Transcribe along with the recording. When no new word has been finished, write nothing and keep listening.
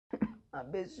A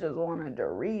bitch just want a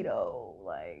Dorito.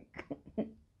 Like,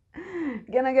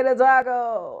 can I get a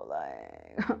taco?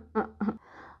 Like,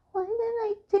 why did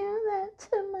I do that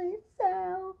to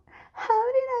myself?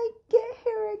 How did I get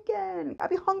here again? I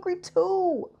be hungry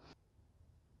too.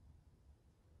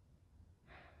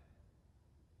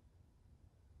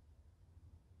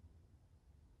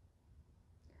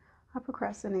 I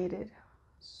procrastinated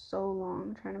so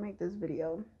long trying to make this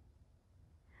video.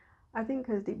 I think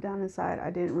because deep down inside,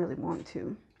 I didn't really want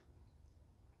to.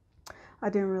 I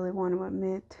didn't really want to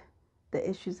admit the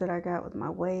issues that I got with my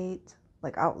weight,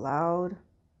 like out loud.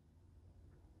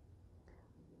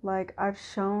 Like, I've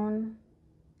shown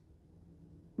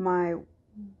my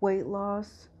weight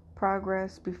loss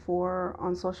progress before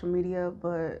on social media,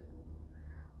 but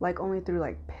like only through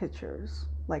like pictures,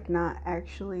 like not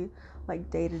actually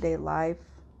like day-to-day life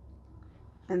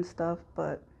and stuff.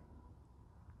 But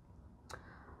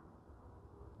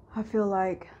I feel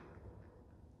like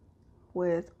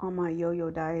with on my yo-yo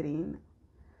dieting,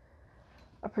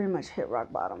 I pretty much hit rock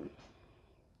bottom.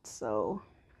 So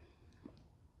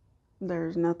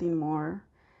there's nothing more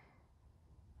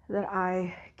that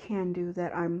I can do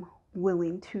that I'm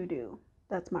willing to do.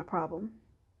 That's my problem.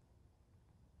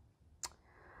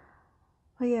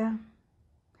 But yeah,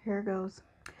 here it goes.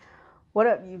 What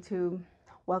up, YouTube?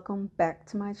 Welcome back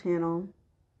to my channel.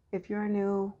 If you're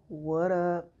new, what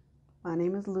up? My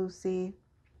name is Lucy.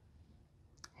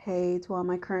 Hey to all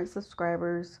my current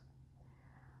subscribers.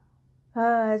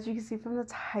 As you can see from the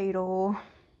title,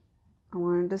 I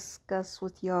want to discuss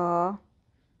with y'all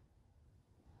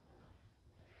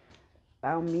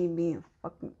about me being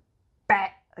fucking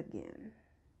fat again.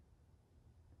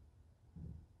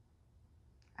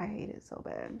 I hate it so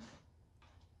bad.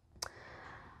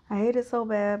 I hate it so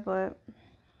bad, but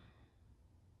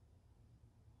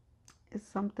it's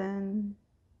something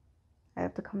I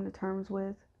have to come to terms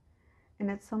with. And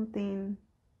it's something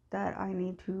that I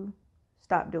need to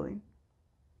stop doing.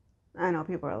 I know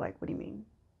people are like, what do you mean?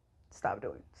 Stop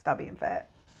doing? Stop being fat.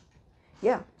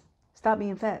 Yeah, stop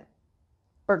being fat.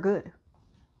 For good.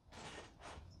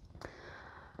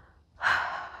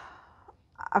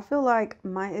 I feel like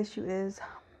my issue is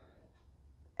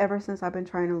ever since I've been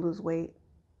trying to lose weight,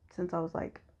 since I was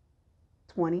like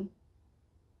 20,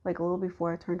 like a little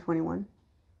before I turned 21.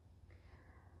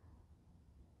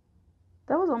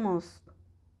 That was almost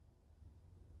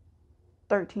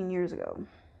 13 years ago.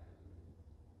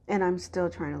 And I'm still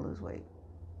trying to lose weight.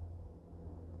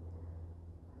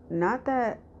 Not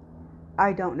that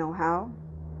I don't know how.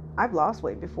 I've lost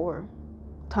weight before.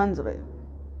 Tons of it.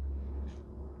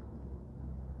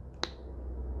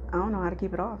 I don't know how to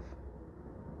keep it off.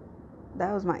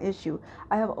 That was my issue.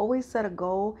 I have always set a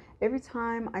goal. Every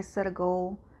time I set a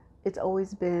goal, it's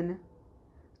always been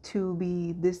to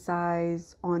be this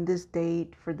size on this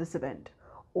date for this event,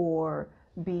 or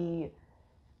be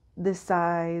this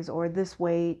size or this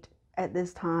weight at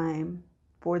this time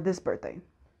for this birthday.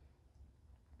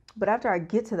 But after I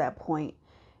get to that point,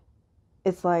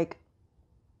 it's like,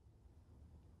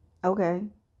 okay,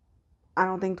 I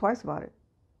don't think twice about it.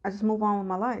 I just move on with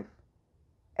my life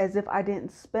as if I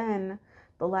didn't spend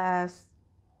the last,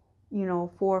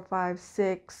 4, 5,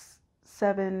 6,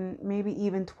 7, maybe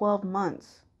even 12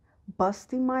 months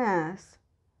busting my ass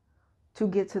to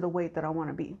get to the weight that I want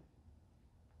to be.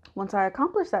 Once I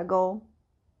accomplish that goal,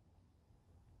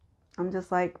 I'm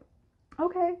just like,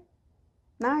 okay,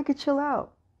 now I can chill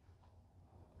out.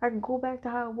 I can go back to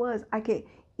how it was. I can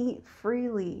eat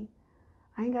freely.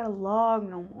 I ain't gotta log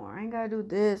no more. I ain't gotta do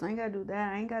this. I ain't gotta do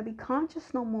that. I ain't gotta be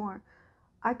conscious no more.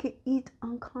 I can eat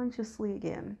unconsciously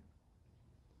again.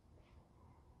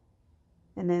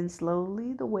 And then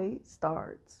slowly the weight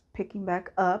starts picking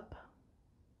back up.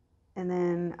 And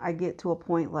then I get to a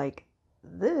point like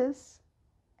this.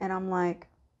 And I'm like,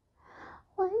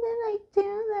 why did I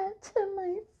do that to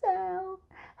myself?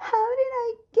 How did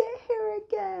I get here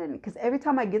again? Because every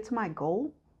time I get to my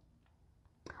goal,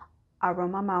 I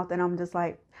run my mouth and I'm just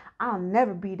like, I'll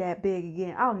never be that big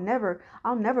again. I'll never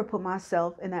put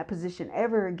myself in that position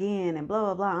ever again, and blah,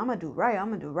 blah, blah. I'm gonna do right. I'm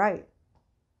gonna do right.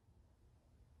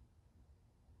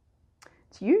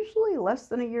 It's usually less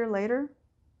than a year later,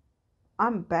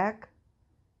 I'm back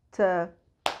to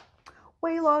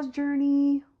weight loss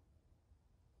journey.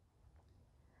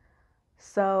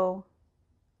 So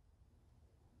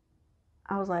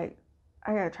I was like,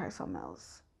 I gotta try something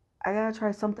else. I gotta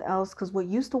try something else, because what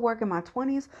used to work in my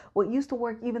 20s, what used to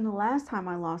work even the last time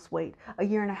I lost weight a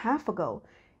year and a half ago,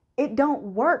 it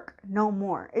don't work no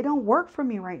more. It don't work for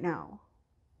me right now.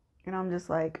 And I'm just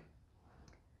like,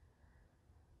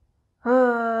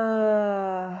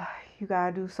 you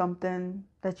gotta do something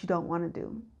that you don't want to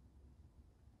do.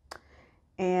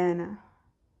 And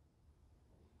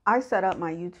I set up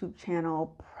my YouTube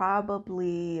channel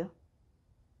probably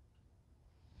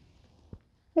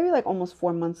maybe like almost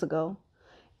 4 months ago.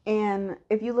 And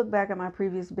if you look back at my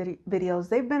previous videos,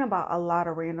 they've been about a lot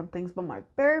of random things. But my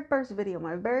very first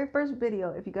video,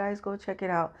 if you guys go check it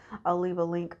out, I'll leave a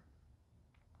link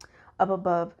up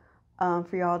above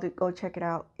for y'all to go check it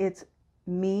out. It's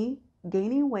me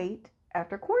gaining weight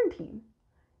after quarantine.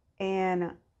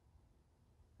 And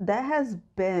that has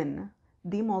been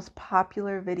the most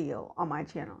popular video on my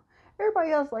channel.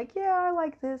 Everybody else like, yeah, I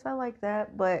like this, I like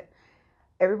that. But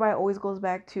everybody always goes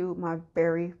back to my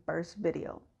very first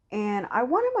video. And I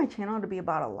wanted my channel to be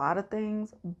about a lot of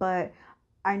things, but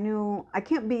I knew I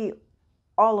can't be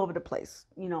all over the place.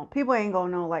 You know, people ain't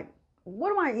gonna know, like,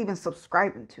 what am I even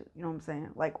subscribing to? You know what I'm saying?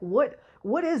 Like, what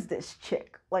is this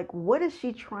chick? Like, what is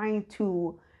she trying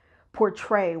to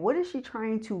portray? What is she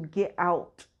trying to get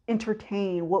out?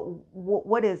 Entertain?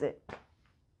 What is it?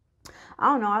 I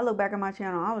don't know. I look back at my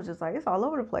channel, I was just like, it's all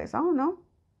over the place. I don't know.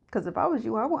 Because if I was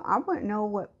you, I wouldn't know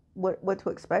what to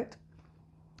expect.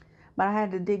 But I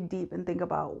had to dig deep and think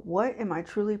about, what am I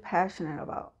truly passionate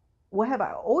about? What have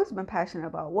I always been passionate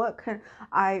about? What can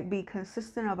I be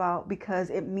consistent about because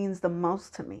it means the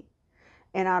most to me?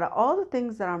 And out of all the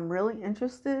things that I'm really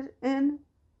interested in,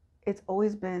 it's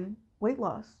always been weight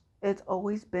loss. It's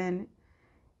always been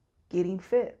getting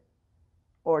fit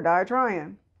or die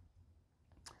trying.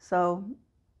 So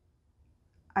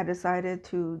I decided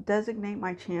to designate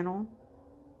my channel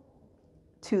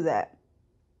to that.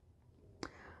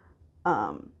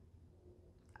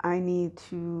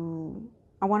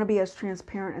 I want to be as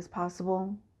transparent as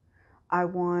possible. I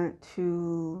want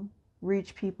to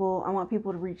reach people. I want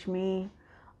people to reach me.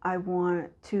 I want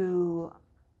to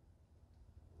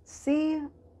see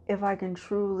if I can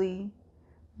truly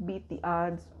beat the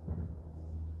odds.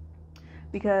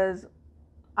 Because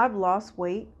I've lost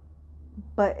weight,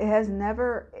 but it has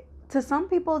never, to some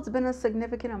people it's been a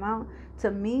significant amount. To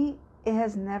me, it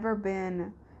has never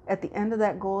been, at the end of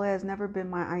that goal, it has never been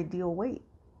my ideal weight.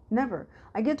 Never.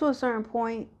 I get to a certain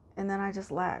point and then I just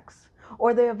lax.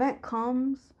 Or the event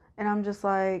comes and I'm just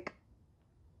like,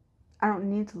 I don't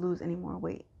need to lose any more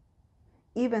weight.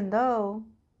 Even though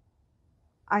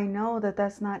I know that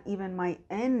that's not even my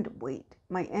end weight,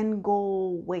 my end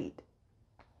goal weight.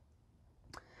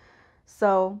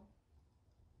 So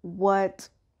what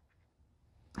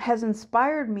has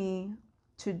inspired me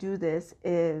to do this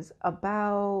is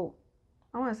about,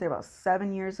 I want to say about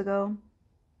 7 years ago,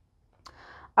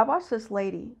 I watched this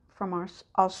lady from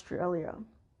Australia,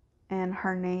 and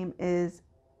her name is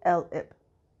Ip.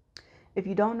 If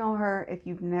you don't know her, if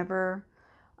you've never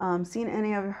seen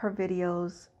any of her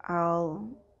videos, I'll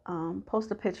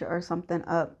post a picture or something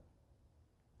up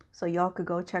so y'all could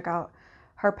go check out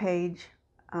her page.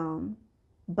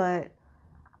 But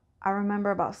I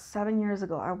remember about 7 years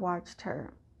ago, I watched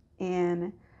her,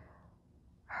 and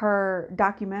her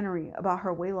documentary about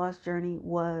her weight loss journey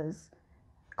was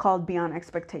called Beyond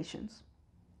Expectations.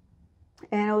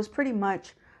 And it was pretty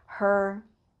much her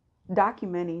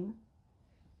documenting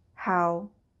how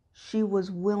she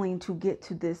was willing to get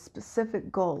to this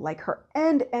specific goal, like her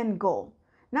end goal.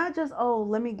 Not just, oh,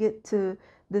 let me get to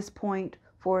this point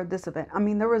for this event. I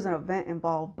mean, there was an event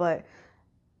involved, but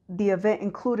the event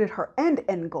included her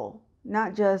end goal,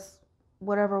 not just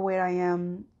whatever weight I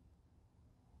am,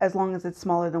 as long as it's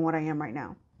smaller than what I am right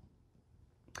now.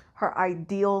 Her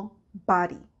ideal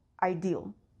body,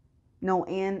 ideal. No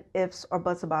and ifs or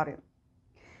buts about it.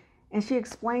 And she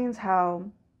explains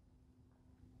how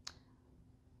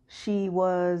she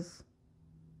has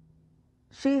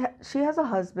a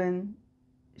husband.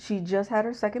 She just had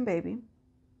her second baby.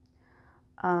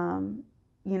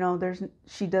 You know,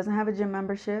 she doesn't have a gym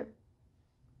membership.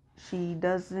 She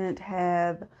doesn't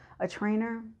have a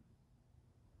trainer.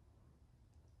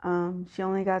 She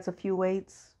only got a few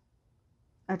weights,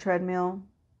 a treadmill.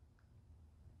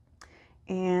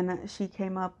 And she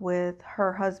came up with,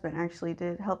 her husband actually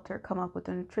helped her come up with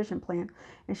a nutrition plan.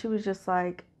 And she was just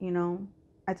like, you know,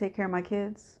 I take care of my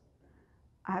kids.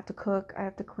 I have to cook. I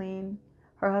have to clean.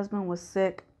 Her husband was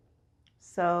sick,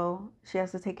 so she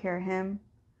has to take care of him.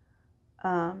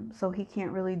 So he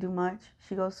can't really do much.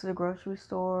 She goes to the grocery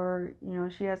store. You know,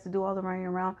 she has to do all the running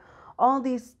around. All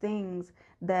these things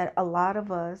that a lot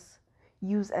of us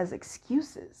use as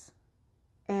excuses.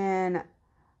 And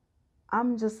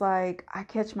I'm just like, I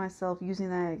catch myself using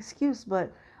that excuse.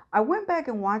 But I went back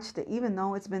and watched it, even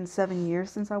though it's been 7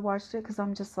 years since I watched it, because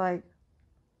I'm just like,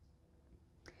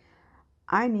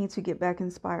 I need to get back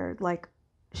inspired. Like,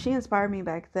 she inspired me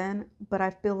back then, but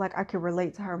I feel like I can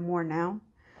relate to her more now,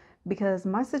 because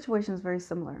my situation is very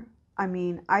similar. I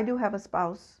mean, I do have a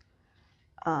spouse,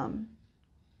 um,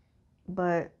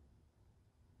 but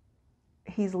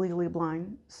he's legally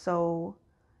blind. So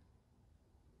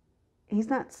he's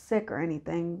not sick or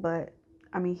anything, but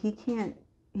I mean,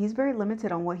 he's very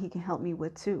limited on what he can help me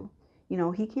with too. You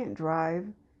know, he can't drive,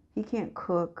 he can't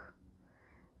cook,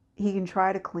 he can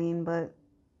try to clean, but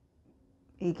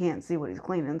he can't see what he's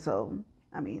cleaning. So,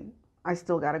 I mean, I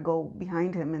still got to go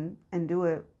behind him and do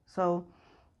it. So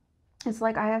it's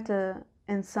like I have to,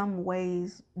 in some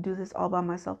ways, do this all by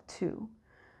myself too.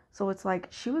 So it's like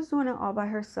she was doing it all by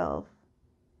herself,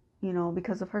 you know,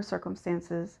 because of her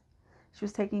circumstances. She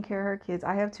was taking care of her kids.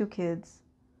 I have 2 kids.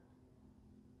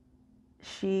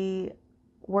 She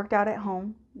worked out at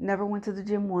home, never went to the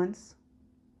gym once,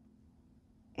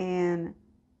 and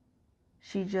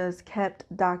she just kept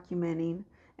documenting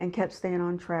and kept staying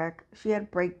on track. She had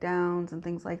breakdowns and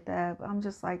things like that, but I'm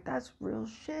just like, that's real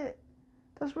shit.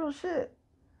 That's real shit.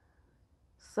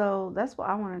 So that's what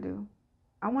I want to do.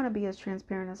 I want to be as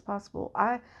transparent as possible.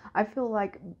 I feel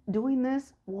like doing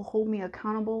this will hold me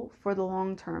accountable for the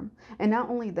long term. And not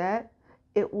only that,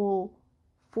 it will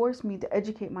force me to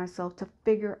educate myself to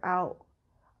figure out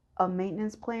a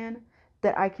maintenance plan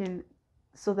that I can,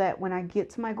 so that when I get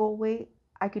to my goal weight,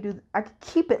 I could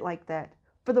keep it like that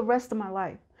for the rest of my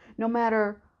life. No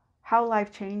matter how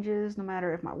life changes, no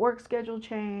matter if my work schedule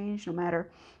changes, no matter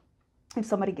if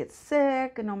somebody gets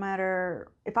sick, no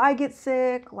matter if I get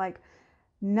sick, like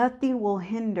nothing will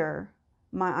hinder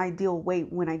my ideal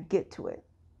weight when I get to it.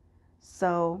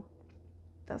 So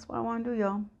that's what I want to do,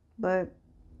 y'all. But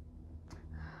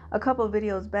a couple of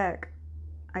videos back,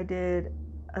 I did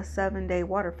a 7-day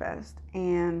water fast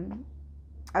and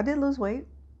I did lose weight.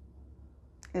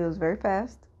 It was very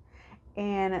fast.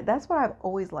 And that's what I've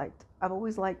always liked. I've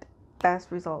always liked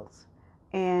fast results.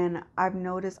 And I've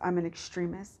noticed I'm an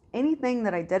extremist. Anything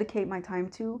that I dedicate my time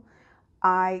to,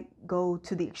 I go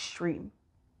to the extreme.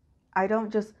 I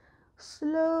don't just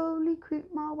slowly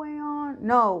creep my way on.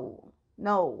 No,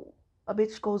 no. A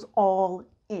bitch goes all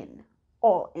in.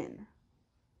 All in.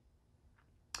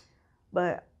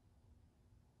 But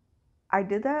I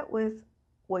did that with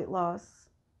weight loss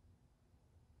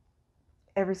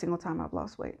every single time I've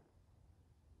lost weight.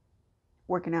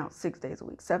 Working out 6 days a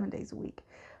week, 7 days a week.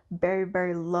 Very,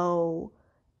 very low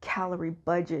calorie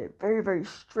budget. Very, very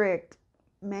strict.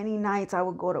 Many nights I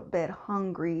would go to bed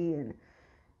hungry and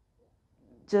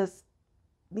just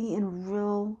be in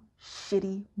real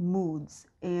shitty moods.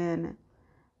 And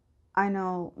I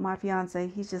know my fiance,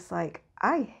 he's just like,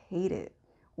 I hate it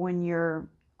when you're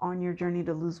on your journey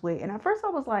to lose weight. And at first I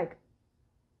was like,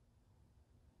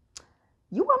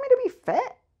 you want me to be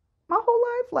fat my whole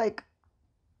life? Like,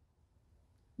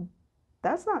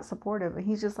 that's not supportive. And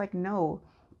he's just like, no,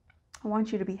 I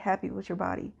want you to be happy with your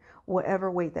body,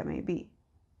 whatever weight that may be.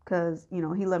 Because, you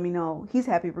know, he let me know he's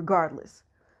happy regardless.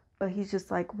 But he's just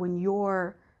like, when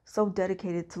you're so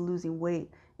dedicated to losing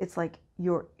weight, it's like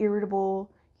you're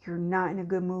irritable, you're not in a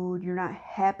good mood, you're not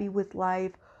happy with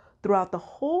life throughout the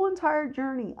whole entire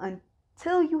journey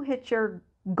until you hit your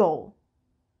goal.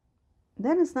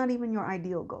 Then it's not even your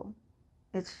ideal goal.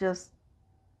 It's just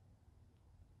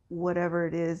whatever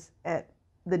it is at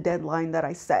the deadline that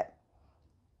I set.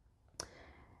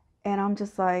 And I'm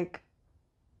just like,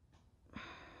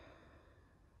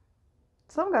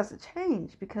 something got to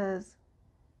change, because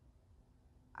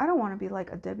I don't want to be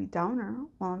like a Debbie Downer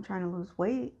while I'm trying to lose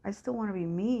weight. I still want to be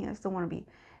me. I still want to be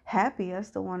happy. I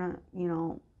still want to, you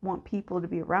know, want people to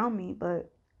be around me.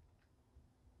 But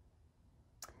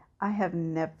I have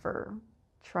never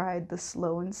tried the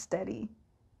slow and steady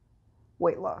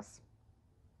weight loss,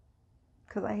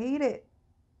 because I hate it.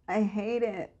 I hate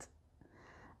it.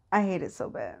 I hate it so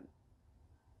bad.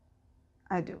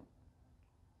 I do.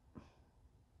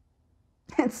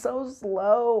 It's so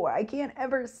slow. I can't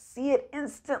ever see it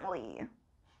instantly.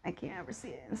 I can't ever see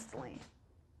it instantly.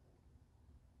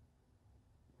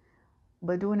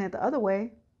 But doing it the other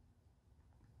way,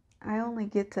 I only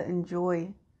get to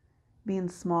enjoy being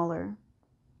smaller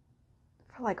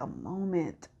for like a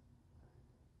moment,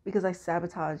 because I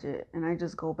sabotage it and I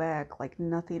just go back like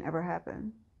nothing ever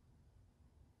happened.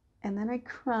 And then I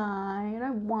cry and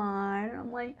I whine and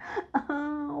I'm like,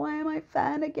 oh, why am I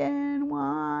fat again?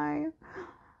 Why?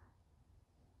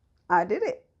 I did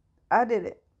it. I did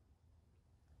it.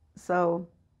 So,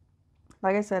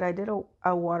 like I said, I did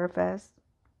a water fast,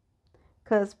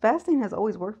 because fasting has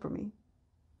always worked for me.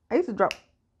 I could drop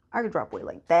weight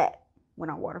like that. when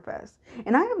I water fast.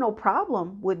 And I have no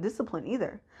problem with discipline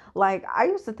either. Like, I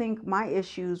used to think my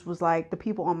issues was like the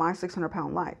people on my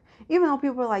 600-pound life. Even though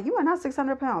people are like, you are not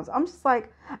 600 pounds. I'm just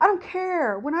like, I don't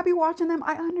care. When I be watching them,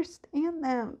 I understand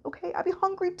them. Okay. I be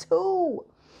hungry too.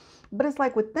 But it's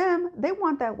like with them, they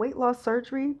want that weight loss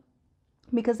surgery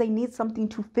because they need something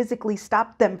to physically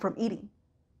stop them from eating.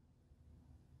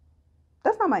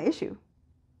 That's not my issue.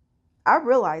 I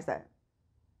realize that.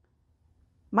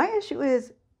 My issue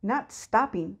is not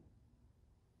stopping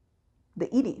the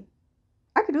eating.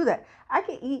 I could do that. I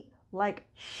could eat like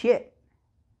shit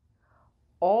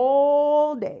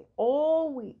all day,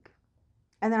 all week.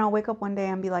 And then I'll wake up one day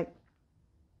and be like,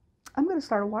 I'm going to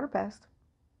start a water fast.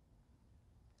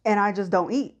 And I just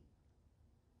don't eat.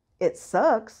 It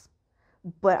sucks,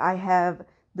 but I have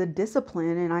the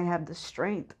discipline and I have the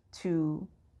strength to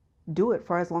do it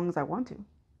for as long as I want to.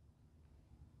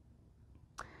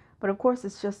 But of course,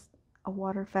 it's just a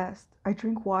water fast. I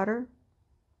drink water,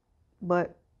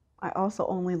 but I also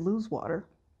only lose water.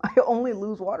 I only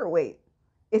lose water weight.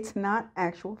 It's not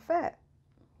actual fat.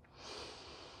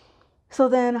 So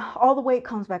then all the weight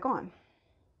comes back on.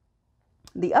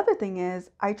 The other thing is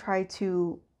I try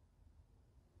to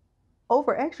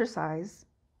over-exercise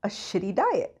a shitty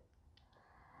diet.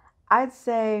 I'd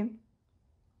say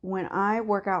when I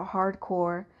work out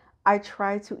hardcore, I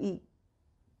try to eat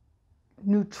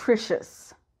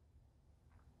nutritious.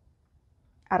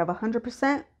 Out of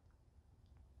 100%,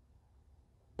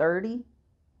 30%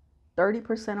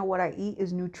 of what I eat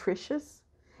is nutritious.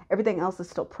 Everything else is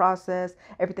still processed.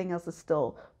 Everything else is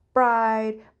still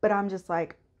fried. But I'm just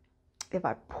like, if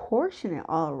I portion it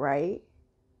all right,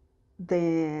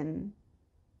 then,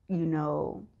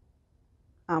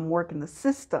 I'm working the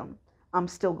system. I'm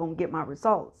still going to get my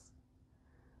results.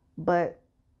 But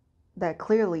that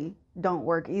clearly don't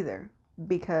work either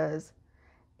because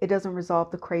it doesn't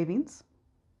resolve the cravings.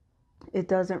 It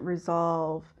doesn't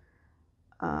resolve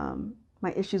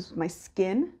my issues with my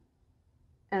skin.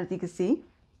 As you can see,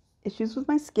 issues with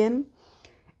my skin.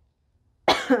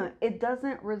 It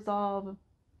doesn't resolve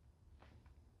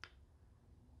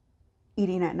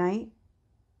eating at night.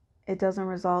 It doesn't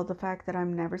resolve the fact that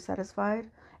I'm never satisfied.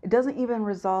 It doesn't even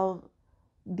resolve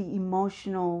the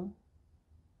emotional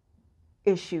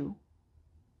issue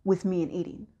with me and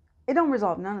eating. It don't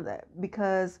resolve none of that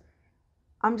because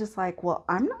I'm just like, well,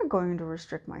 I'm not going to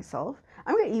restrict myself.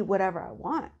 I'm going to eat whatever I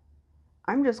want.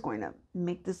 I'm just going to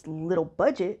make this little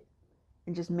budget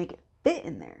and just make it fit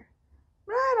in there.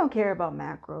 But I don't care about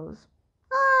macros.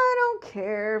 I don't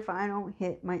care if I don't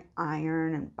hit my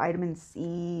iron and vitamin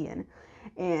C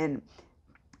and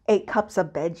 8 cups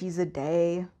of veggies a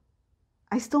day.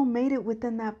 I still made it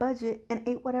within that budget and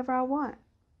ate whatever I want.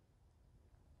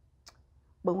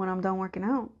 But when I'm done working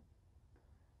out,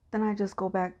 then I just go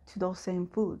back to those same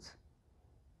foods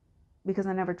because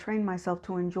I never trained myself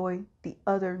to enjoy the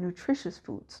other nutritious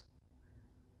foods.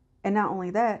 And not only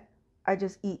that, I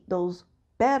just eat those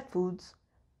bad foods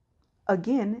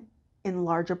again in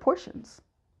larger portions.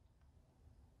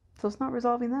 So it's not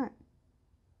resolving that.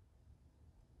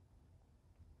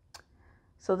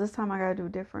 So this time I gotta do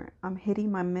different. I'm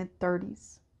hitting my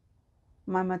mid-30s.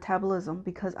 My metabolism,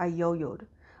 because I yo-yoed.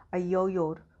 I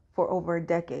yo-yoed for over a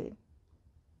decade.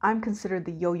 I'm considered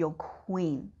the yo-yo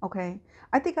queen, okay?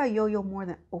 I think I yo-yo more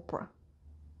than Oprah.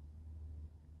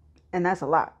 And that's a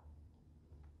lot.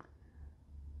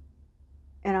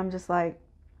 And I'm just like,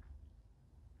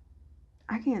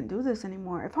 I can't do this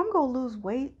anymore. If I'm going to lose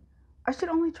weight, I should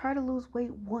only try to lose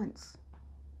weight once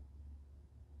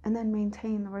and then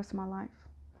maintain the rest of my life.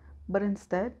 But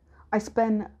instead, I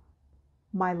spend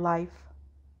my life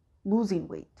losing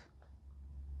weight.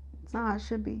 It's not how it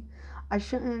should be. I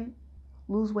shouldn't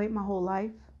lose weight my whole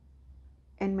life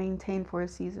and maintain for a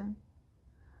season.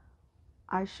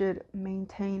 I should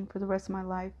maintain for the rest of my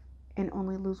life and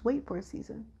only lose weight for a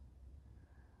season.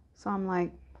 So I'm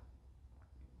like,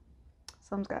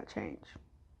 something's got to change.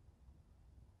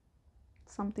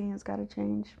 Something has got to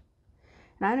change.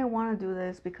 And I didn't want to do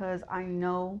this because I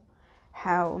know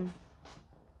how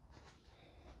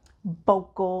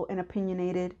vocal and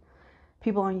opinionated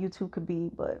people on YouTube could be,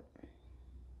 but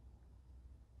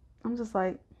I'm just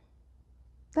like,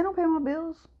 they don't pay my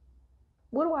bills.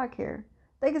 What do I care?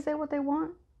 They can say what they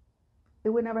want. It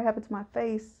would never happen to my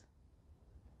face.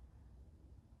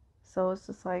 So it's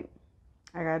just like,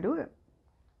 I gotta do it.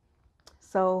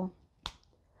 So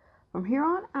from here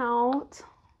on out,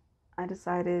 I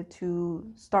decided to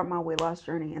start my weight loss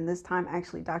journey and this time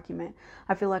actually document.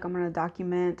 I feel like I'm gonna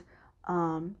document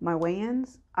my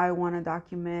weigh-ins. I want to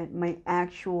document my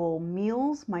actual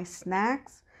meals, my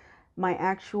snacks, my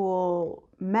actual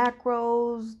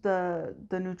macros,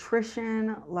 the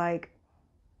nutrition. Like,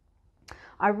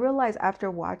 I realized after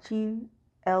watching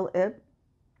Elle Ip,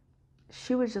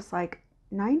 she was just like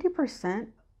 90%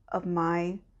 of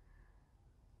my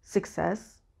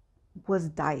success was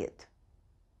diet.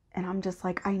 And I'm just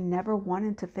like, I never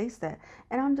wanted to face that.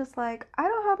 And I'm just like, I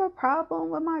don't have a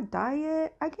problem with my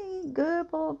diet. I can eat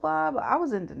good, blah, blah, blah. But I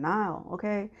was in denial,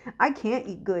 okay? I can't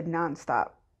eat good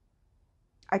nonstop.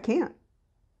 I can't.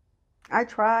 I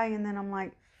try, and then I'm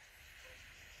like,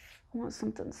 I want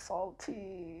something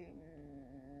salty.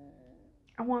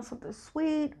 I want something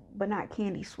sweet, but not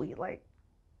candy sweet, like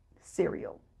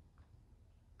cereal.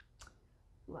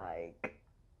 Like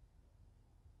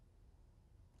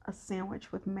a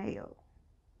sandwich with mayo.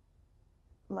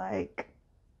 Like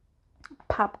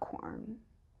popcorn,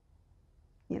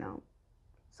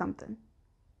 something.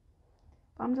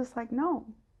 But I'm just like, no.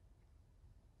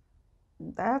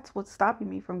 That's what's stopping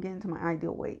me from getting to my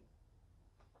ideal weight.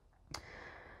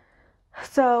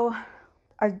 So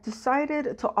I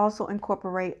decided to also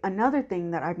incorporate another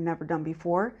thing that I've never done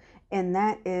before, and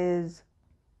that is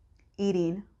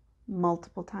eating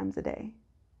multiple times a day.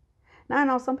 Now, I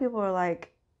know some people are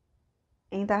like,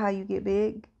 ain't that how you get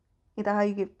big? Ain't that how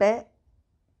you get fat?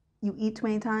 You eat too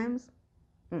many times?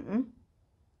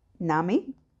 Not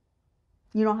me.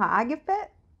 You know how I get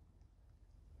fat?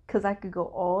 Because I could go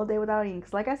all day without eating.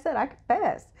 Because like I said, I could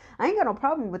fast. I ain't got no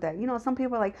problem with that. Some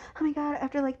people are like, oh my God,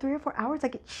 after like 3 or 4 hours, I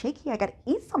get shaky. I got to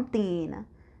eat something.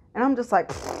 And I'm just like,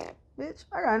 bitch,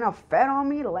 I got enough fat on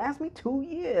me to last me 2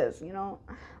 years,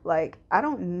 Like, I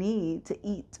don't need to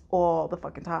eat all the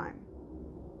fucking time.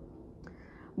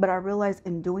 But I realized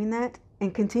in doing that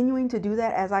and continuing to do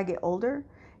that as I get older,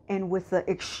 and with the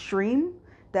extreme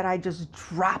that I just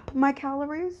drop my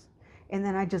calories and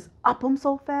then I just up them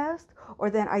so fast, or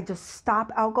then I just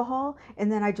stop alcohol and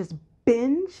then I just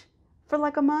binge for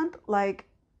like a month, like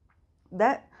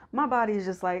that, my body is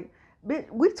just like, bitch,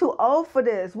 we too old for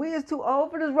this. We is too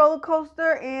old for this roller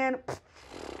coaster, and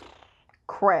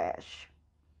crash.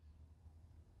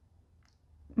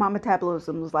 My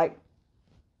metabolism was like,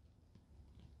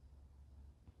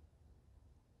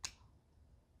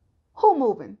 who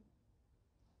moving?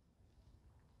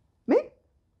 Me?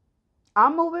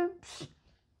 I'm moving?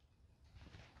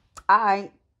 My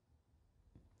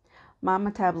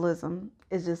metabolism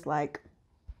is just like,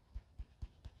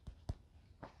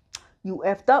 you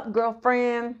effed up,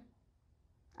 girlfriend.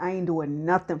 I ain't doing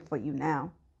nothing for you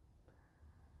now.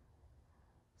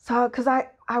 So, cause I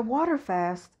water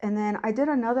fast, and then I did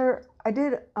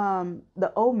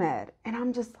the OMAD, and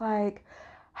I'm just like,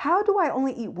 how do I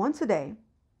only eat once a day?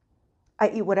 I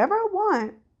eat whatever I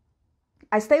want.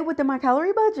 I stay within my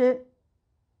calorie budget.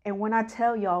 And when I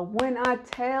tell y'all,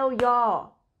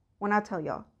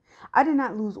 I did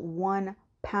not lose 1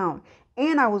 pound.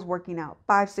 And I was working out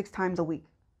 5-6 times a week.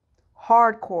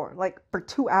 Hardcore, like for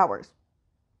 2 hours.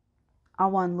 I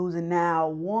wasn't losing now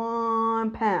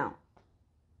 1 pound.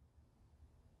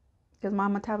 Because my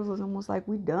metabolism was like,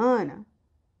 we done.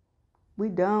 We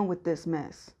done with this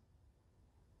mess.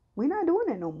 We not doing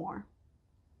it no more.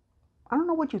 I don't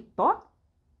know what you thought,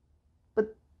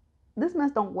 but this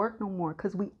mess don't work no more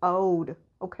because we owed,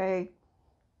 okay?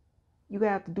 You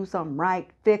gotta have to do something right.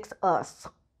 Fix us.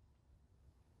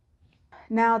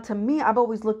 Now, to me, I've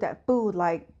always looked at food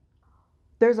like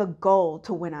there's a goal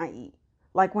to when I eat.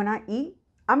 Like when I eat,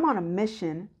 I'm on a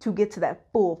mission to get to that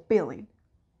full feeling.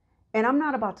 And I'm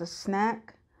not about to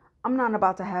snack. I'm not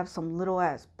about to have some little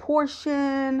ass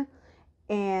portion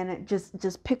and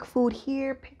just pick food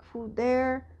here, pick food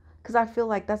there, because I feel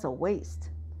like that's a waste.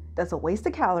 That's a waste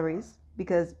of calories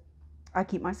because I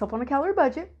keep myself on a calorie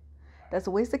budget. That's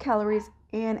a waste of calories,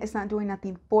 and it's not doing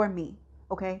nothing for me,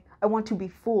 okay? I want to be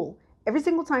full. Every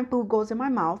single time food goes in my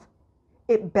mouth,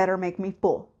 it better make me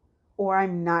full, or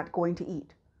I'm not going to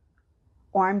eat,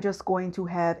 or I'm just going to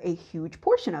have a huge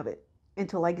portion of it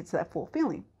until I get to that full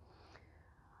feeling.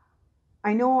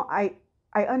 I know I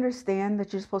understand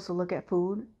that you're supposed to look at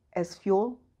food as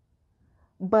fuel,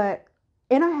 but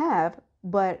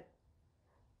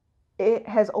it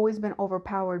has always been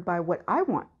overpowered by what I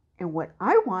want. And what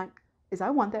I want is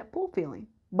I want that full feeling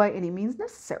by any means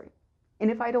necessary.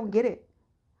 And if I don't get it,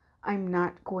 I'm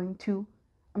not going to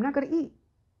eat.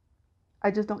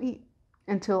 I just don't eat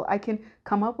until I can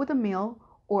come up with a meal,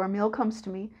 or a meal comes to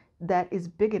me that is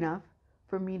big enough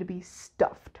for me to be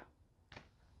stuffed.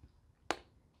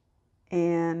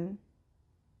 And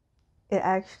it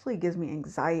actually gives me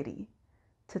anxiety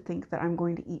to think that I'm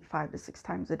going to eat 5 to 6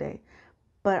 times a day.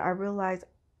 But I realize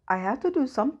I have to do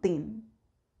something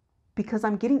because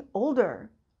I'm getting older.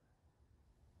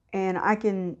 and I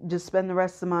can just spend the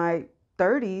rest of my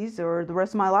 30s or the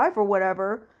rest of my life or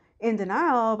whatever in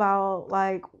denial about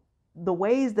like the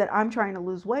ways that I'm trying to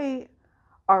lose weight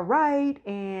are right,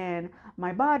 and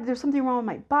my body, there's something wrong with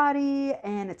my body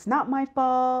and it's not my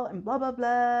fault and blah blah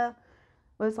blah.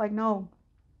 But it's like, no,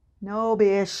 no,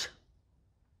 bitch.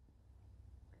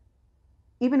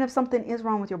 Even if something is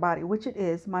wrong with your body, which it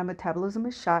is, my metabolism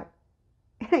is shot.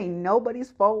 It ain't nobody's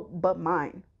fault but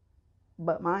mine.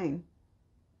 But mine.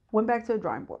 Went back to the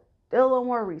drawing board, did a little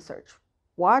more research,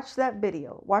 watched that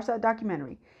video, watched that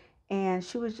documentary, and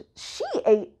she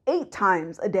ate 8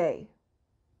 times a day.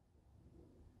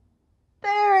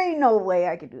 There ain't no way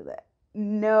I could do that.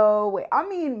 No way. I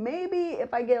mean, maybe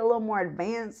if I get a little more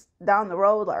advanced down the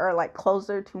road or like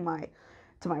closer to my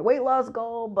weight loss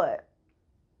goal, but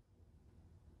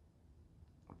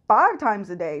 5 times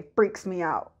a day freaks me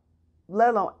out, let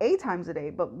alone 8 times a day.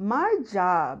 But my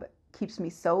job keeps me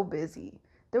so busy.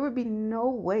 There would be no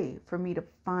way for me to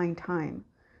find time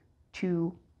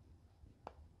to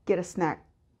get a snack,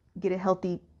 get a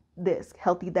healthy this,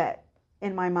 healthy that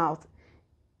in my mouth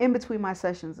in between my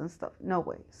sessions and stuff. No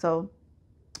way. So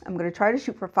I'm going to try to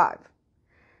shoot for 5,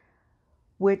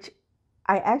 which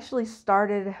I actually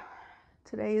started.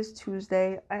 Today is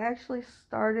Tuesday. I actually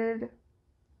started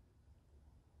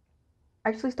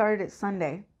it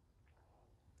Sunday.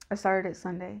 I started it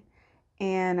Sunday.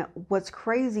 And what's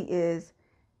crazy is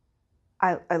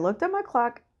I looked at my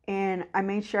clock and I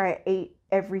made sure I ate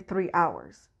every 3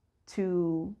 hours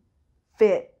to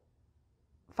fit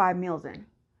 5 meals in.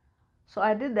 So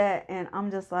I did that, and I'm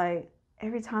just like,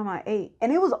 every time I ate,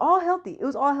 and it was all healthy. It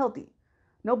was all healthy.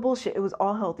 No bullshit. It was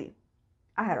all healthy.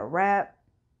 I had a wrap.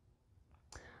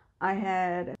 I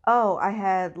had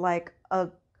like a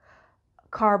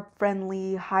carb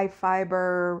friendly, high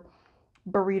fiber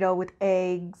burrito with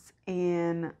eggs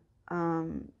and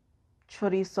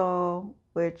chorizo,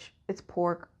 which it's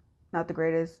pork, not the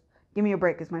greatest. Give me a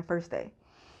break. It's my first day.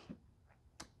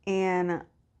 And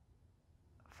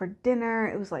for dinner,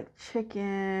 it was like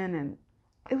chicken, and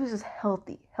it was just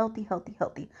healthy.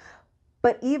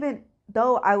 But even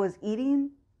though I was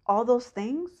eating all those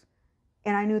things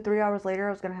and I knew 3 hours later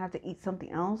I was going to have to eat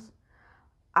something else,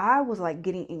 I was like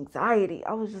getting anxiety.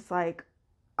 I was just like,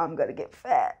 I'm going to get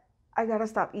fat. I got to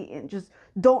stop eating. Just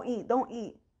don't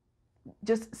eat.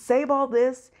 Just save all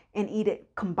this and eat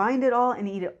it. Combine it all and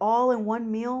eat it all in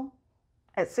one meal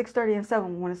at 6:30 and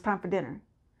 7 when it's time for dinner.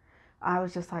 I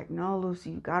was just like, no, Lucy,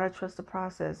 you got to trust the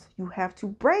process. You have to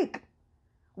break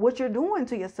what you're doing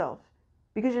to yourself,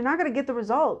 because you're not going to get the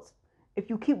results if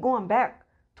you keep going back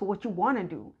to what you want to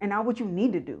do and not what you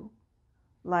need to do.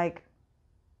 Like,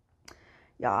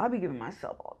 y'all, I'll be giving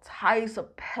myself all types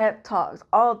of pep talks,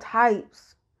 all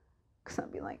types. Because I'll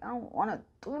be like, I don't want to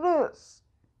do this.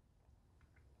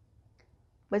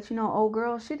 But you know, old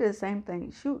girl, she did the same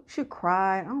thing. She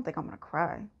cried. I don't think I'm going to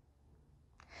cry.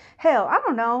 Hell, I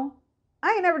don't know.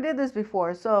 I ain't never did this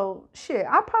before. So, shit,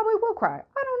 I probably will cry.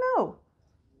 I don't know.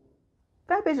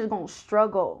 That bitch is going to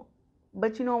struggle.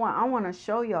 But you know what? I want to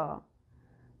show y'all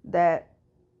that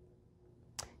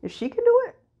if she can do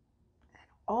it,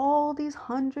 all these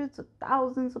hundreds of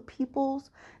thousands of peoples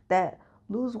that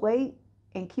lose weight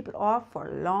and keep it off for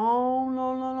a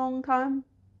long time,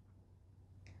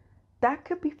 that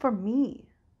could be for me.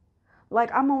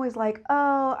 Like, I'm always like,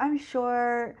 oh, I'm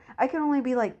short. I can only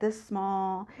be like this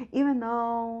small, even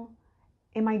though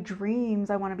in my dreams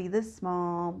I want to be this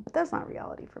small. But that's not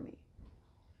reality for me.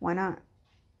 Why not?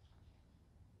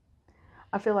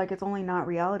 I feel like it's only not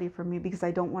reality for me because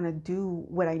I don't want to do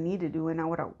what I need to do, and not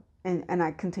what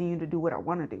I continue to do what I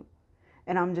want to do.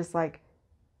 And I'm just like,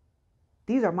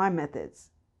 these are my methods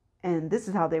and this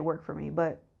is how they work for me.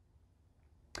 But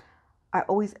I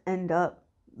always end up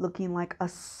looking like a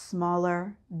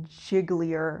smaller,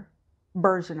 jigglier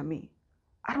version of me.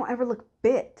 I don't ever look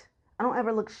fit. I don't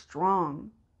ever look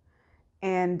strong.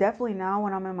 And definitely now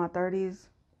when I'm in my 30s,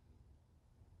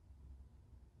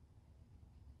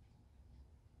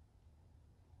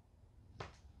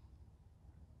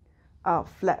 oh,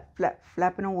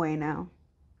 flapping away now.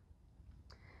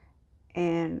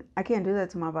 And I can't do that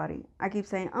to my body. I keep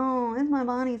saying, oh, it's my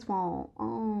body's fault.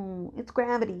 Oh, it's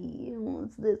gravity.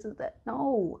 It's this, it's that.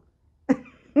 No.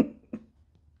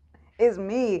 It's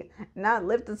me not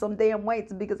lifting some damn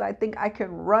weights because I think I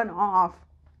can run off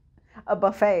a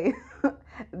buffet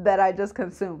that I just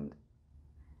consumed.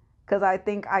 Because I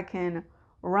think I can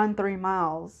run 3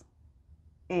 miles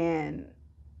and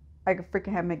I can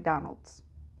freaking have McDonald's.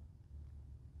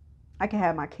 I can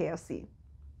have my KFC.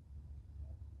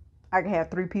 I can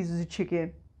have 3 pieces of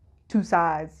chicken, 2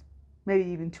 sides, maybe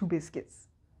even 2 biscuits,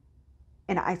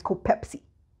 and an ice cold Pepsi.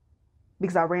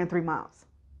 because I ran 3 miles.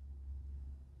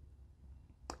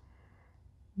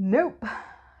 Nope.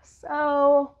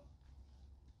 So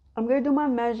I'm going to do my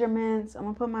measurements. I'm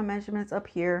going to put my measurements up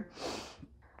here.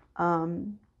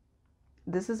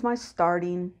 This is my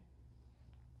starting.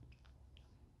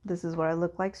 This is what I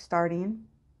look like starting.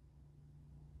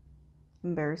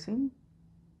 Embarrassing.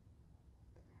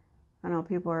 I know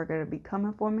people are going to be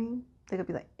coming for me. They're going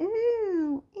to be like,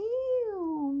 ew,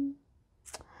 ew.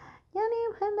 Y'all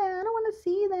need to put that. I don't want to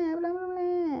see that. Blah, blah,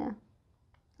 blah.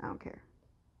 I don't care.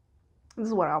 This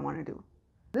is what I want to do.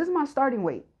 This is my starting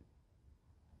weight.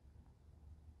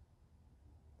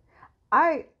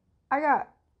 I got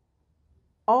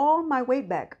all my weight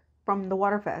back from the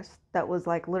water fast that was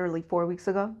like literally 4 weeks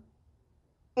ago,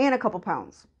 and a couple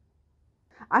pounds.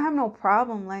 I have no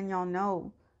problem letting y'all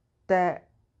know that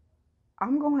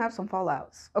I'm going to have some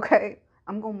fallouts, okay?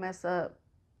 I'm going to mess up.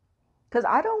 Because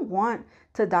I don't want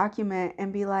to document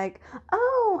and be like,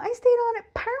 oh, I stayed on it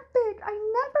perfect. I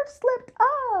never slipped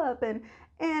up. And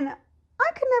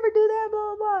I could never do that,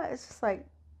 blah, blah, blah. It's just like,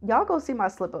 y'all go see my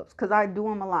slip-ups because I do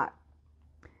them a lot.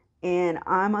 And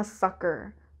I'm a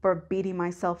sucker for beating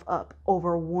myself up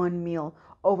over one meal,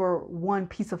 over one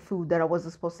piece of food that I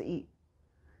wasn't supposed to eat.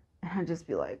 And I just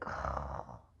be like,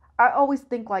 oh. I always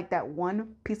think like that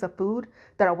one piece of food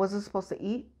that I wasn't supposed to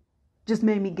eat just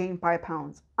made me gain 5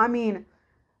 pounds. I mean,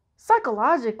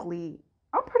 psychologically,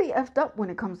 I'm pretty effed up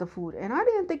when it comes to food. And I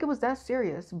didn't think it was that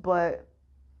serious, but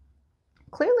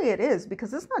clearly it is,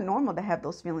 because it's not normal to have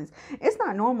those feelings. It's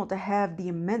not normal to have the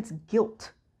immense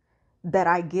guilt that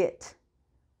I get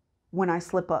when I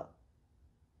slip up,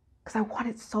 because I want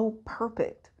it so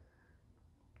perfect.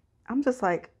 I'm just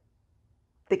like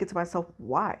thinking to myself,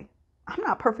 why? I'm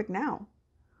not perfect now.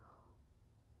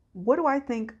 What do I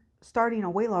think starting a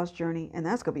weight loss journey and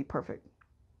that's going to be perfect?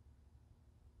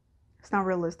 It's not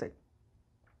realistic.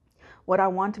 What I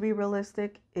want to be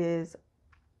realistic is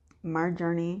my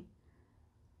journey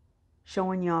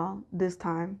showing y'all this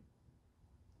time.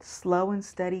 Slow and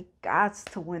steady gots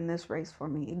to win this race for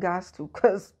me. It gots to,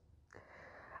 because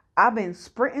I've been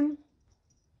sprinting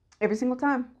every single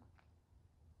time.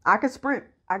 I can sprint.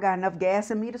 I got enough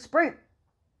gas in me to sprint.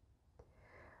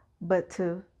 But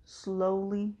to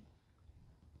slowly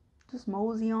just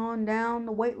mosey on down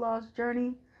the weight loss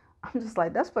journey, I'm just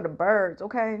like, that's for the birds,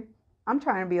 okay? I'm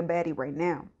trying to be a baddie right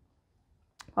now.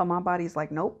 But my body's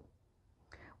like, nope.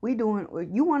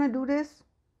 You want to do this?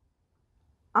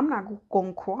 I'm not going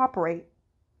to cooperate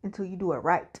until you do it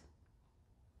right.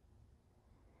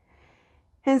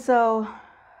 And so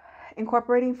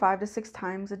incorporating 5 to 6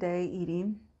 times a day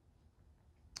eating,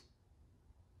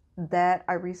 that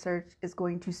I researched is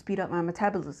going to speed up my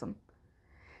metabolism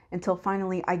until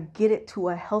finally I get it to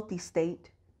a healthy state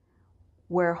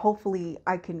where hopefully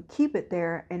I can keep it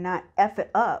there and not F it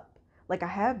up like I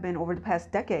have been over the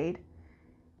past decade,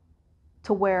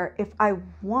 to where if I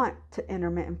want to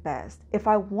intermittent fast, if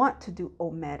I want to do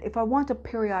OMAD, if I want to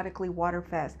periodically water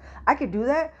fast, I could do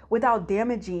that without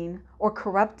damaging or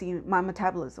corrupting my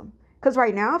metabolism. Because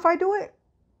right now, if I do it,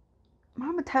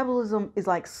 my metabolism is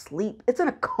like sleep. It's in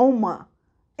a coma.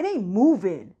 It ain't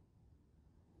moving.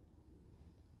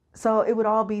 So it would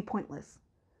all be pointless.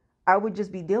 I would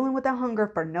just be dealing with that hunger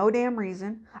for no damn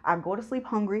reason. I'd go to sleep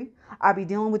hungry. I'd be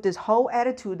dealing with this whole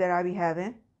attitude that I be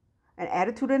having, an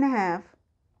attitude and a half,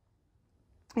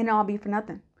 and it'll all be for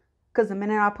nothing. Because the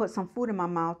minute I put some food in my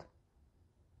mouth,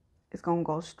 it's going to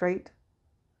go straight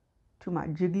to my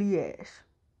jiggly ass.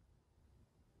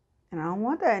 And I don't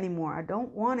want that anymore. I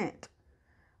don't want it.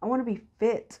 I want to be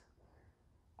fit.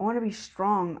 I want to be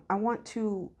strong. I want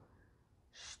to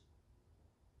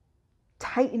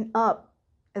tighten up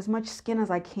as much skin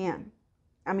as I can.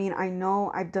 I mean, I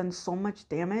know I've done so much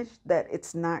damage that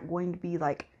it's not going to be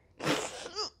like,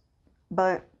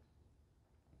 but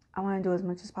I want to do as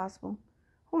much as possible.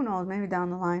 Who knows? Maybe down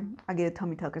the line, I get a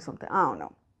tummy tuck or something. I don't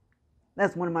know.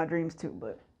 That's one of my dreams too,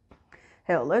 but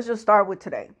hell, let's just start with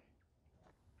today.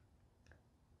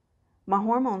 My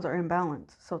hormones are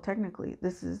imbalanced. So technically,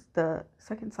 this is the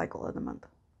second cycle of the month.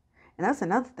 And that's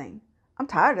another thing. I'm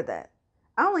tired of that.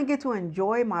 I only get to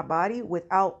enjoy my body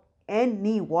without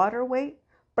any water weight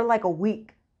for like a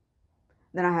week.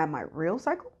 Then I have my real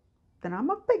cycle. Then I'm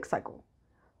a fake cycle.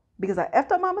 Because I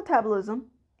effed up my metabolism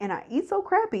and I eat so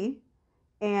crappy.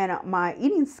 And my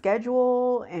eating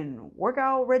schedule and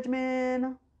workout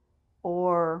regimen,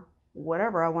 or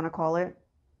whatever I want to call it,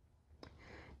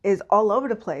 is all over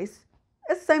the place.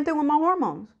 It's the same thing with my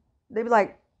hormones. They be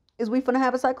like, is we finna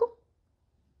have a cycle?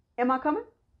 Am I coming?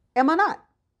 Am I not?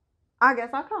 I guess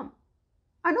I'll come.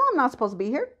 I know I'm not supposed to be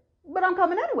here, but I'm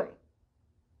coming anyway.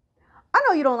 I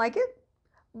know you don't like it,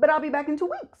 but I'll be back in 2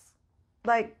 weeks.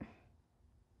 Like,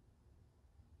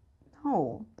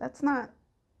 no, that's not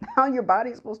how your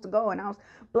body's supposed to go. And I was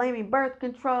blaming birth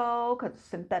control because of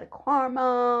synthetic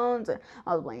hormones. And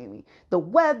I was blaming the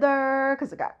weather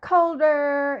because it got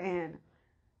colder. And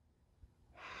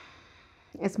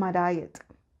it's my diet.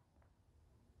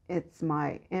 It's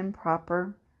my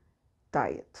improper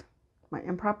diet, my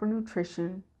improper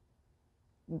nutrition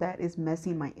that is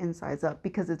messing my insides up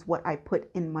because it's what I put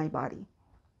in my body.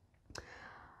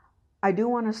 I do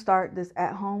want to start this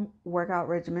at-home workout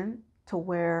regimen to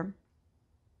where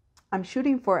I'm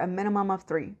shooting for a minimum of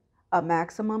 3, a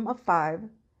maximum of 5,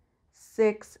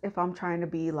 6 if I'm trying to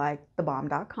be like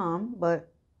thebomb.com,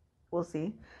 but we'll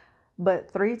see.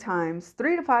 But 3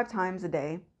 to 5 times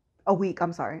a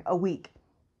week,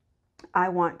 I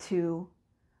want to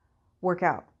work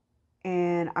out.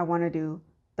 And I want to do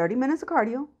 30 minutes of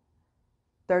cardio,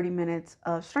 30 minutes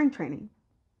of strength training.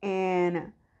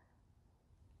 And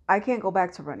I can't go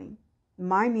back to running.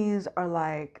 My knees are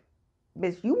like,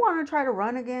 bitch, you want to try to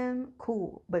run again?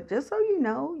 Cool. But just so you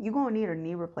know, you're going to need a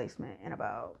knee replacement in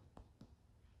about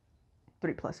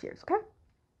 3+ years, okay?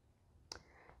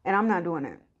 And I'm not doing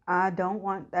it. I don't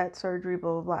want that surgery,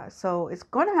 blah, blah, blah. So it's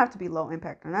going to have to be low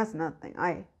impact. And that's nothing.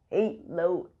 I hate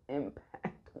low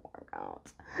impact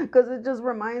workouts because it just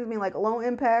reminds me like low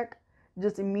impact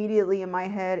just immediately in my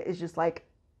head is just like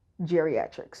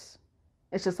geriatrics.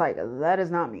 It's just like, that is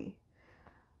not me.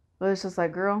 But it's just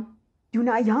like, girl, you're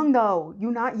not young though.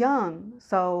 You're not young.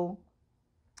 So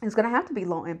it's going to have to be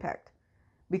low impact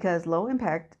because low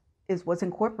impact is what's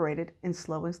incorporated in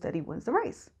slow and steady wins the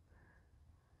race.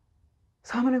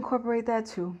 So I'm going to incorporate that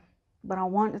too. But I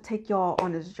want to take y'all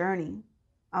on this journey.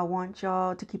 I want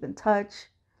y'all to keep in touch,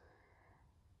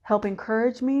 help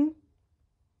encourage me.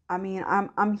 I mean,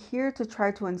 I'm here to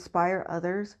try to inspire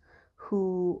others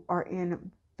who are in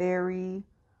very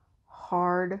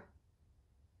hard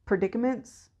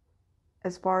predicaments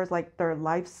as far as like their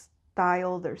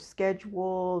lifestyle, their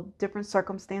schedule, different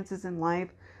circumstances in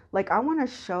life. Like I want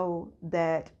to show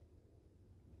that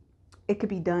it could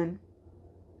be done.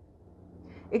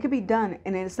 It could be done,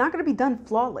 and it's not going to be done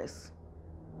flawless.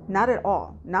 Not at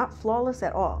all. Not flawless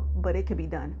at all, but it could be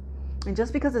done. And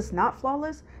just because it's not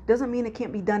flawless doesn't mean it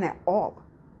can't be done at all.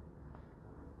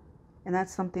 And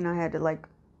that's something I had to like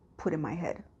put in my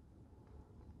head.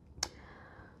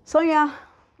 So yeah,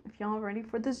 if y'all are ready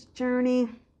for this journey,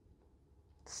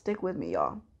 stick with me,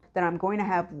 y'all. That I'm going to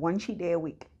have 1 cheat day a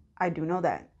week. I do know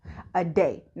that. A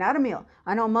day, not a meal.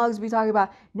 I know mugs be talking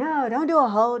about, no, don't do a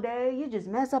whole day. You just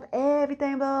mess up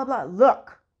everything, blah, blah, blah.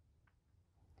 Look,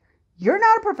 you're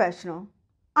not a professional.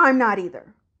 I'm not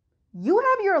either. You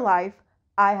have your life.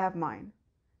 I have mine.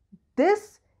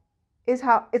 This is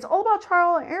how it's all about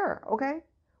trial and error, okay?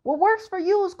 What works for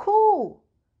you is cool.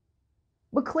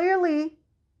 But clearly,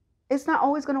 it's not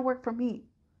always going to work for me.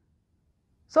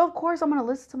 So, of course, I'm going to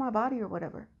listen to my body or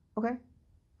whatever, okay?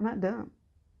 I'm not dumb.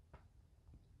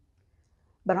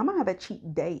 But I'm going to have a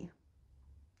cheat day,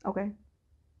 okay? I'm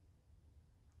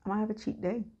going to have a cheat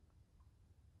day.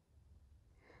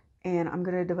 And I'm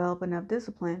going to develop enough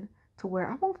discipline to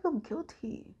where I won't feel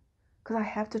guilty because I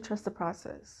have to trust the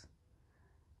process.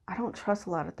 I don't trust a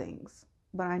lot of things,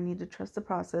 but I need to trust the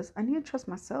process. I need to trust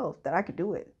myself that I could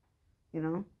do it, you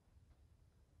know?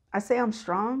 I say I'm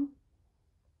strong,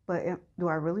 but do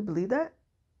I really believe that?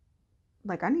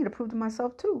 Like, I need to prove to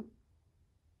myself too.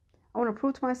 I want to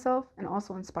prove to myself and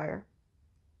also inspire.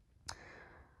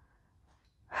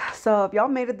 So if y'all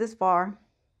made it this far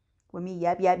with me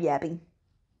yapping,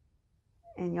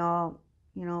 and y'all,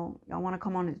 y'all want to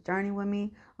come on this journey with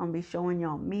me, I'm going to be showing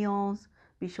y'all meals,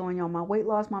 be showing y'all my weight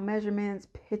loss, my measurements,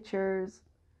 pictures.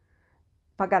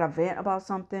 If I got a vent about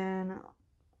something,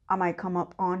 I might come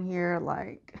up on here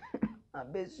like, a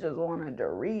bitch just want a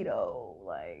Dorito,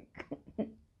 like,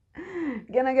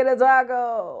 can I get a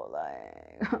taco?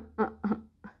 Like,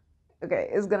 okay,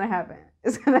 it's gonna happen.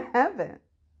 It's gonna happen.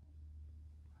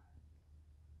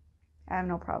 I have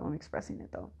no problem expressing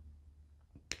it though.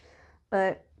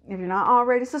 But if you're not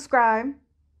already subscribed, and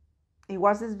you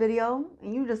watch this video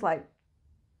and you just like,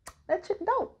 that chick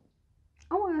dope,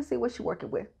 I want to see what she's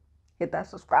working with. Hit that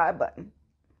subscribe button.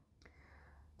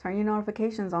 Turn your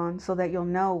notifications on so that you'll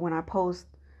know when I post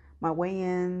my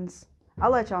weigh-ins.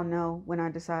 I'll let y'all know when I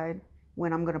decide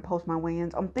when I'm going to post my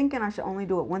weigh-ins. I'm thinking I should only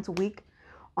do it once a week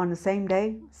on the same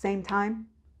day, same time,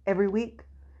 every week.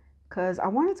 Because I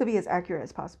want it to be as accurate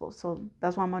as possible. So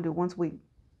that's what I'm going to do once a week.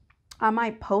 I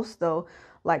might post though,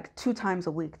 like 2 times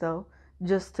a week though,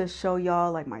 just to show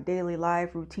y'all like my daily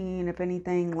life routine. If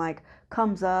anything like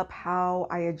comes up, how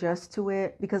I adjust to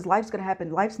it. Because life's going to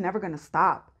happen. Life's never going to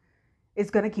stop. It's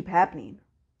going to keep happening.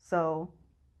 So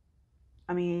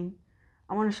I mean,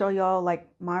 I want to show y'all like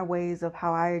my ways of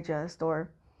how I adjust,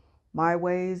 or my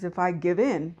ways if I give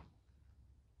in.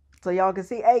 So y'all can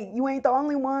see, hey, you ain't the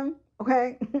only one,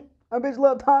 okay? I bitch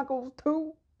love tacos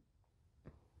too.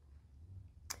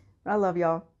 But I love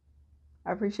y'all.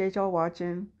 I appreciate y'all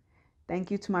watching.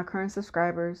 Thank you to my current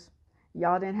subscribers.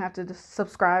 Y'all didn't have to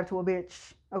subscribe to a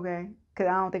bitch, okay? Because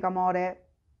I don't think I'm all that.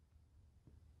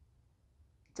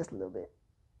 Just a little bit.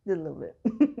 Just a little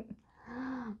bit.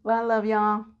 But I love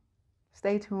y'all.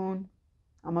 Stay tuned.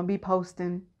 I'm going to be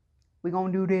posting. We're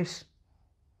going to do this.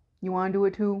 You want to do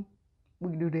it too? We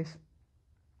can do this.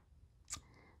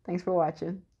 Thanks for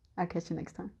watching. I'll catch you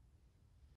next time.